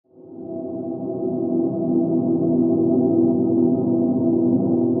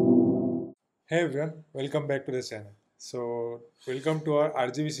Hey everyone, welcome back to the channel. So, welcome to our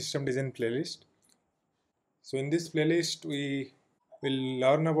RGB system design playlist. So, in this playlist, we will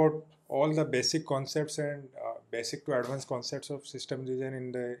learn about all the basic concepts and basic to advanced concepts of system design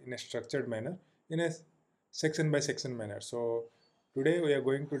in a structured manner, in a section by section manner. So, today we are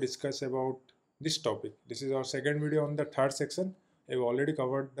going to discuss about this topic. This is our second video on the third section. I've already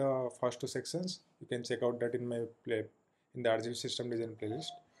covered the first two sections. You can check out that in my in the RGB system design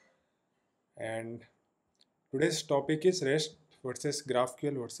playlist. And today's topic is REST versus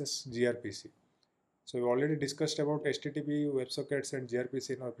GraphQL versus gRPC. So we've already discussed about HTTP, WebSockets and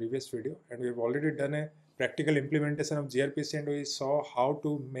gRPC in our previous video, and we've already done a practical implementation of gRPC, and we saw how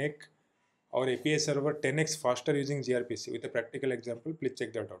to make our API server 10x faster using gRPC with a practical example. Please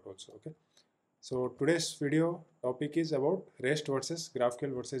check that out also. Okay. So today's video topic is about REST versus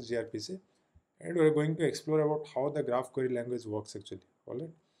GraphQL versus gRPC, and we're going to explore about how the graph query language works actually. All right.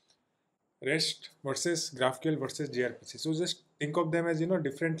 REST versus GraphQL versus gRPC. So just think of them as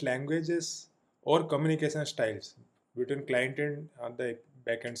different languages or communication styles between client and the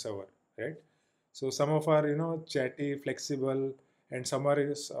backend server, right? So some of are chatty, flexible, and some are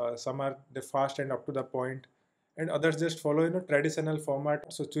the fast and up to the point, and others just follow traditional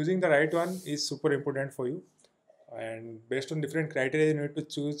format. So choosing the right one is super important for you, and based on different criteria, you need to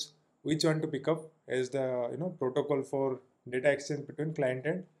choose which one to pick up as the protocol for data exchange between client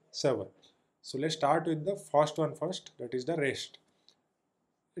and server. So let's start with the first one first, that is the REST.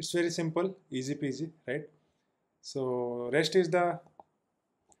 It's very simple, easy peasy, right? So REST is the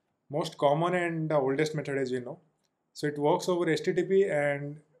most common and the oldest method as we know. So it works over HTTP,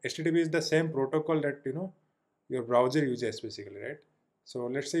 and HTTP is the same protocol that your browser uses basically, right? So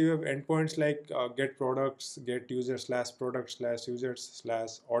let's say you have endpoints like get products, get user slash product slash users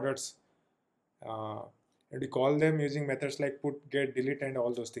slash orders, uh, and we call them using methods like put, get, delete, and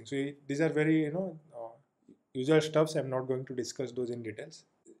all those things. So these are very usual stuffs. I'm not going to discuss those in details.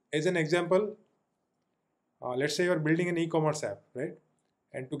 As an example, let's say you're building an e-commerce app, right?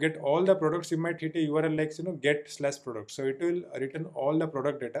 And to get all the products, you might hit a URL like get slash product. So it will return all the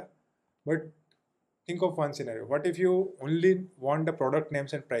product data. But think of one scenario. What if you only want the product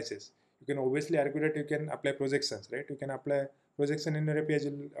names and prices? You can obviously argue that you can apply projections, right? You can apply projection in your API,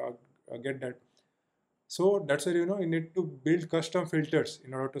 you'll get that. So that's why you need to build custom filters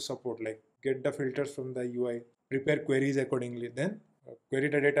in order to support, like get the filters from the UI, prepare queries accordingly, then query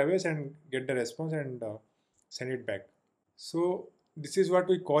the database and get the response and send it back. So this is what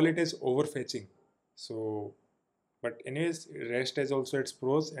we call it as overfetching. So, but anyways, REST has also its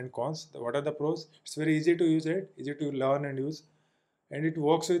pros and cons. What are the pros? It's very easy to use, right? Easy to learn and use, and it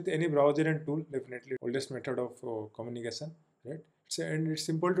works with any browser and tool. Definitely, oldest method of communication, right? And it's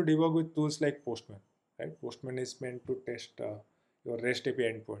simple to debug with tools like Postman, right? Postman is meant to test your REST API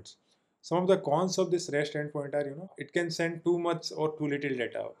endpoints. Some of the cons of this REST endpoint are, it can send too much or too little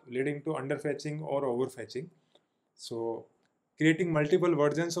data, leading to underfetching or overfetching. So creating multiple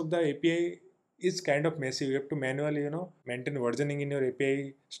versions of the API is kind of messy. You have to manually, maintain versioning in your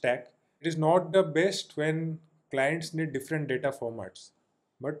API stack. It is not the best when clients need different data formats,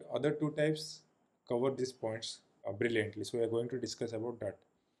 but other two types cover these points brilliantly. So we are going to discuss about that.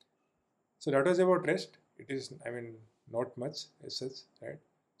 So that was about REST. It is, I mean, not much as such, right?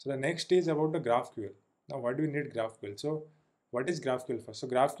 So the next is about the GraphQL. Now, why do we need GraphQL? So what is GraphQL first? So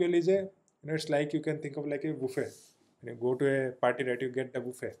GraphQL is it's like, you can think of like a buffet. When you go to a party, right, you get the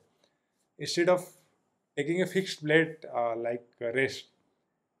buffet. Instead of taking a fixed plate like REST,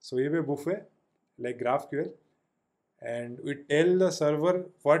 so we have a buffet like GraphQL, and we tell the server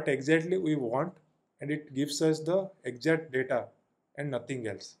what exactly we want, and it gives us the exact data and nothing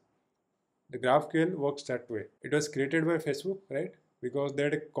else. The GraphQL works that way. It was created by Facebook, right? Because they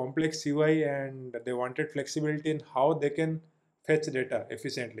had a complex UI and they wanted flexibility in how they can fetch data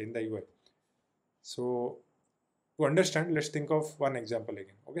efficiently in the UI. So to understand, let's think of one example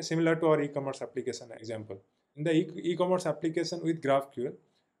again. Okay, similar to our e-commerce application example. In the e-commerce application with GraphQL,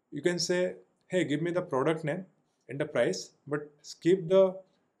 you can say, hey, give me the product name and the price, but skip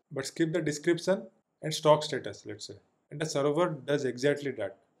the description and stock status, let's say. And the server does exactly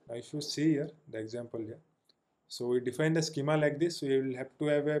that. Now, if you see here, the example here, so we define the schema like this. We will have to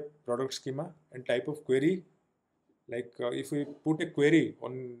have a product schema and type of query. Like if we put a query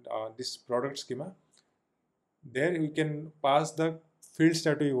on this product schema, there we can pass the fields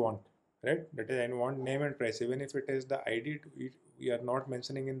that we want, right? That is, I want name and price. Even if it is the ID, we are not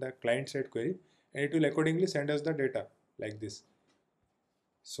mentioning in the client side query, and it will accordingly send us the data like this.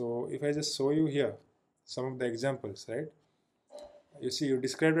 So if I just show you here some of the examples, right? You see, you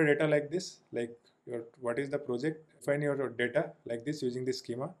describe the data like this, like what is the project, find your data like this using this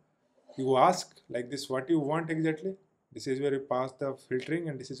schema, you ask like this, what you want exactly. This is where you pass the filtering,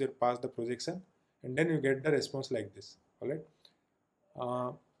 and this is where you pass the projection, and then you get the response like this. All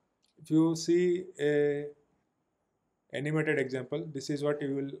right. If you see a animated example, this is what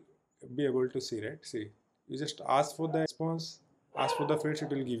you will be able to see, right? See, you just ask for the response, ask for the fields, it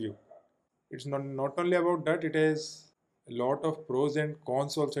will give you. It's not only about that, it has a lot of pros and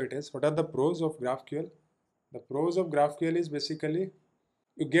cons also. It has. What are the pros of GraphQL? The pros of GraphQL is basically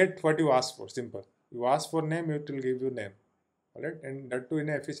you get what you ask for. Simple. You ask for name, it will give you name. All right, and that too in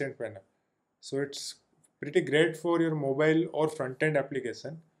an efficient manner. So it's pretty great for your mobile or front-end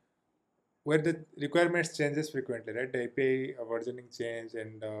application where the requirements changes frequently, right? The API versioning change,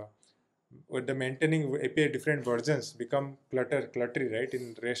 and where the maintaining API different versions become cluttery, right?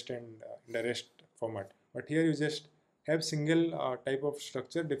 In REST and in the REST format. But here you just have single type of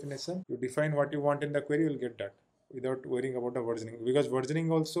structure definition. You define what you want in the query, you'll get that without worrying about the versioning, because versioning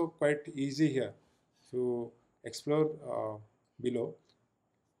also quite easy here. If you explore below,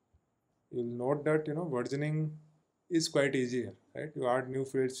 you'll note that versioning is quite easy here, right? You add new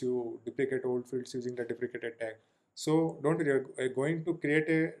fields, you deprecate old fields using the deprecated tag. So don't worry, I'm going to create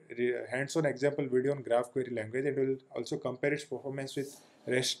a hands-on example video on graph query language, and we'll also compare its performance with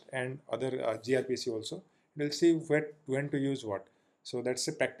REST and other gRPC also. We'll see when to use what. So that's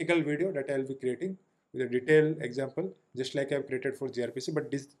a practical video that I'll be creating with a detailed example, just like I've created for gRPC.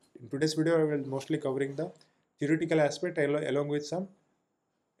 But in today's video, I will mostly covering the theoretical aspect along with some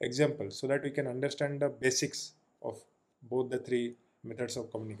examples, so that we can understand the basics of both the three methods of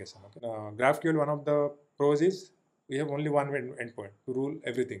communication. Okay. GraphQL, one of the pros is we have only one endpoint to rule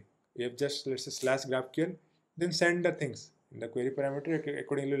everything. We have just, let's say, slash GraphQL, then send the things in the query parameter.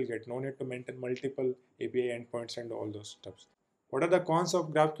 Accordingly, we'll get no need to maintain multiple API endpoints and all those stuff. What are the cons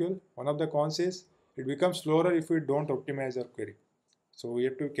of GraphQL? One of the cons is it becomes slower if we don't optimize our query. So we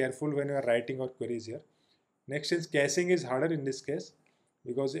have to be careful when we are writing our queries here. Next is caching is harder in this case,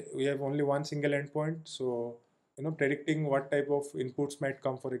 because we have only one single endpoint. So predicting what type of inputs might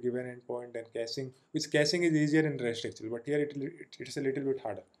come for a given endpoint, and caching is easier in REST actually, but here it's a little bit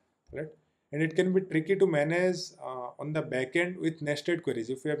harder, right? And it can be tricky to manage on the backend with nested queries.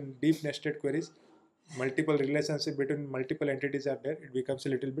 If you have deep nested queries, multiple relationship between multiple entities are there, it becomes a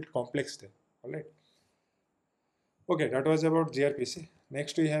little bit complex there. All right. Okay, that was about gRPC.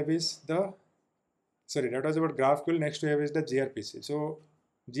 Next we have is that was about GraphQL. Next we have is the gRPC. So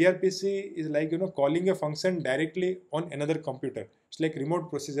gRPC is like calling a function directly on another computer. It's like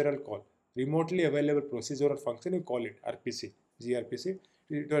remote procedural call, remotely available procedural function. You call it RPC, gRPC.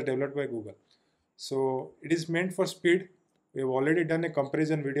 It was developed by Google. So it is meant for speed. We have already done a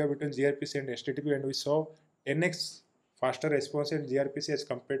comparison video between gRPC and HTTP, and we saw 10x faster response in gRPC as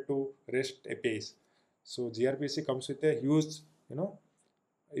compared to REST APIs. So gRPC comes with a huge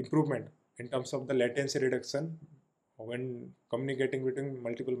improvement in terms of the latency reduction when communicating between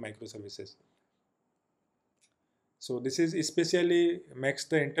multiple microservices. So this is especially makes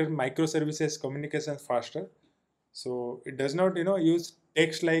the inter microservices communication faster. So it does not use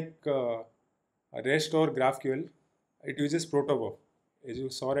text like REST or GraphQL. It uses protobuf. As you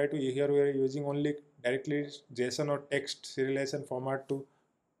saw right here, we are using only directly JSON or text serialization format to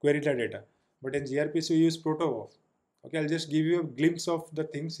query the data. But in gRPC we use protobuf. Okay, I'll just give you a glimpse of the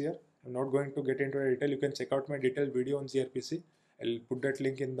things here. I'm not going to get into detail. You can check out my detailed video on gRPC. I'll put that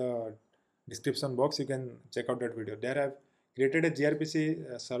link in the description box. You can check out that video. There I've created a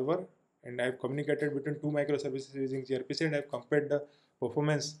gRPC server, and I've communicated between two microservices using gRPC, and I've compared the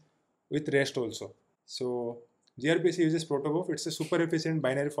performance with REST also. So gRPC uses protobuf. It's a super efficient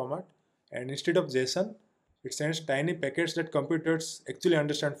binary format, and instead of JSON, it sends tiny packets that computers actually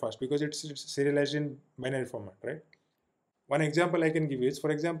understand fast, because it's serialized in binary format, right? One example I can give you is,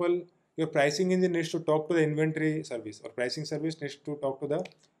 for example, your pricing engine needs to talk to the inventory service, or pricing service needs to talk to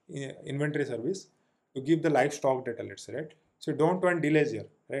the inventory service to give the live stock data, let's say, right? So you don't want delays here,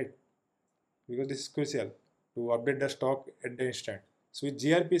 right? Because this is crucial to update the stock at the instant. So with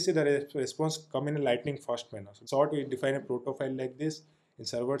gRPC, the response come in a lightning fast manner. So we define a proto file like this. In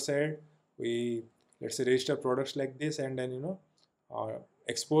server side, we, let's say, register products like this, and then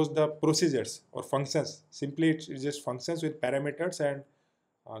expose the procedures or functions. Simply it's just functions with parameters,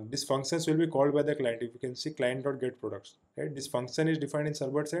 and these functions will be called by the client. If you can see client.getProducts, right? This function is defined in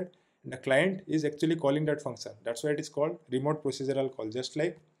server side, and the client is actually calling that function. That's why it is called remote procedural call. Just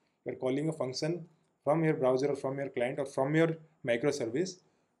like you're calling a function from your browser or from your client or from your microservice,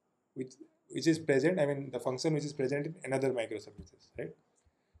 which is present, the function which is present in another microservices, right?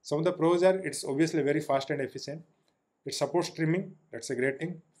 Some of the pros are it's obviously very fast and efficient. It supports streaming. That's a great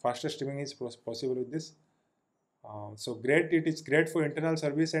thing. Faster streaming is possible with this. So great, it is great for internal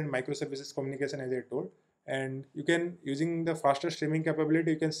service and microservices communication, as I told. And you can, using the faster streaming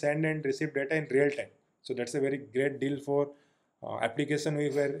capability, you can send and receive data in real time. So that's a very great deal for application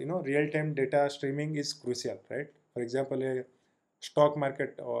where real time data streaming is crucial, right? For example, a stock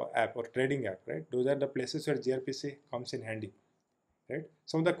market or app or trading app, right? Those are the places where gRPC comes in handy, right?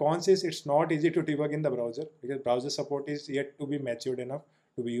 Some of the cons is it's not easy to debug in the browser because browser support is yet to be matured enough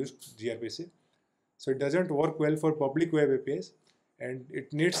to be used gRPC. So it doesn't work well for public web APIs, and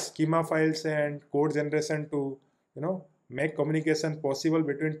it needs schema files and code generation to make communication possible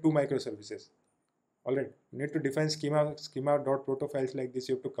between two microservices. All right, you need to define schema.proto files like this.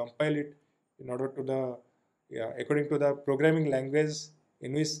 You have to compile it in order to the according to the programming language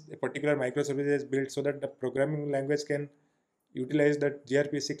in which a particular microservice is built, so that the programming language can utilize that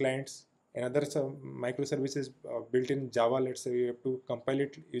gRPC clients and other microservices built in Java. Let's say you have to compile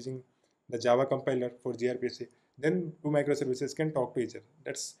it using the Java compiler for gRPC. Then two microservices can talk to each other.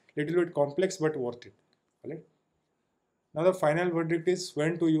 That's a little bit complex but worth it. All right. Now the final verdict is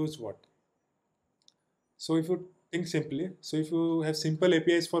when to use what. So if you think simply, so if you have simple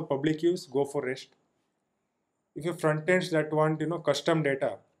APIs for public use, go for REST. If you front ends that want custom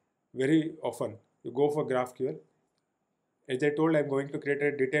data very often, you go for GraphQL. As I told, I'm going to create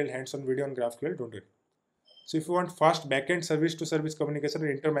a detailed hands-on video on GraphQL. Don't worry. So if you want fast backend service-to-service communication or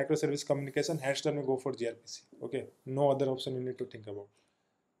inter-microservice communication, hands down you go for gRPC. Okay, no other option you need to think about.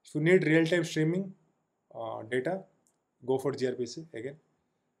 If you need real-time streaming data, go for gRPC again.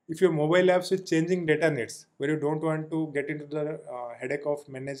 If your mobile apps with changing data needs, where you don't want to get into the headache of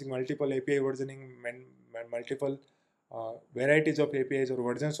managing multiple API versioning, multiple varieties of APIs or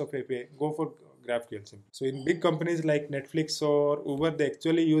versions of API, go for GraphQL simply. So in big companies like Netflix or Uber, they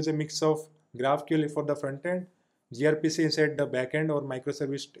actually use a mix of GraphQL for the front end, gRPC inside the back end, or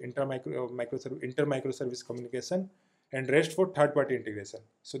microservice inter-microservice communication, and REST for third-party integration.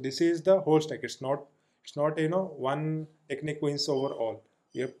 So this is the whole stack. It's not one technique wins over all.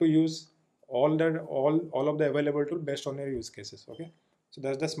 You have to use all of the available tools based on your use cases. Okay, so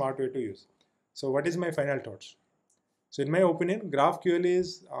that's the smart way to use. So what is my final thoughts? So in my opinion, GraphQL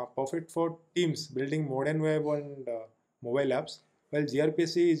is perfect for teams building modern web and mobile apps, while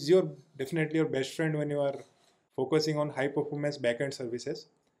gRPC is definitely your best friend when you are focusing on high performance backend services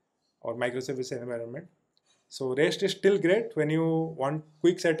or microservice environment. So REST is still great when you want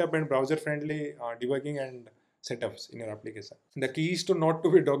quick setup and browser friendly debugging and setups in your application. The key is to not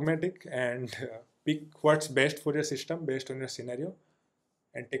to be dogmatic and pick what's best for your system based on your scenario,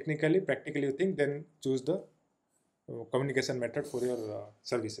 and practically you think, then choose the communication method for your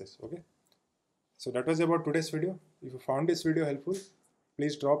services. Okay, so that was about today's video. If you found this video helpful,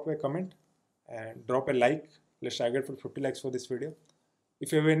 please drop a comment and drop a like. Let's target for 50 likes for this video.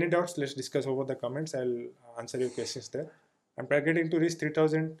 If you have any doubts, let's discuss over the comments. I'll answer your questions there. I'm targeting to reach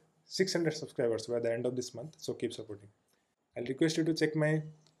 3,600 subscribers by the end of this month, so keep supporting. I'll request you to check my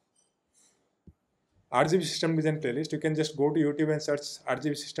RGB system design playlist. You can just go to YouTube and search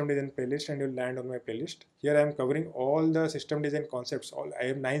RGB system design playlist and you'll land on my playlist. Here I am covering all the system design concepts. I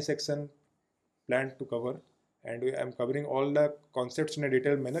have 9 sections planned to cover, and I am covering all the concepts in a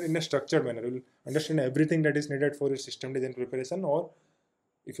detailed manner, in a structured manner. You will understand everything that is needed for your system design preparation, or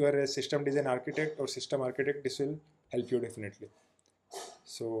if you are a system design architect or system architect, this will help you definitely.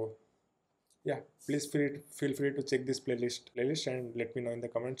 So yeah, please feel free to check this playlist and let me know in the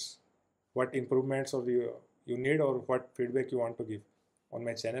comments what improvements or you need, or what feedback you want to give on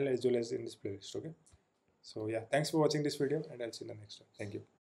my channel as well as in this playlist. Okay, so yeah, thanks for watching this video, and I'll see you in the next one. Thank you.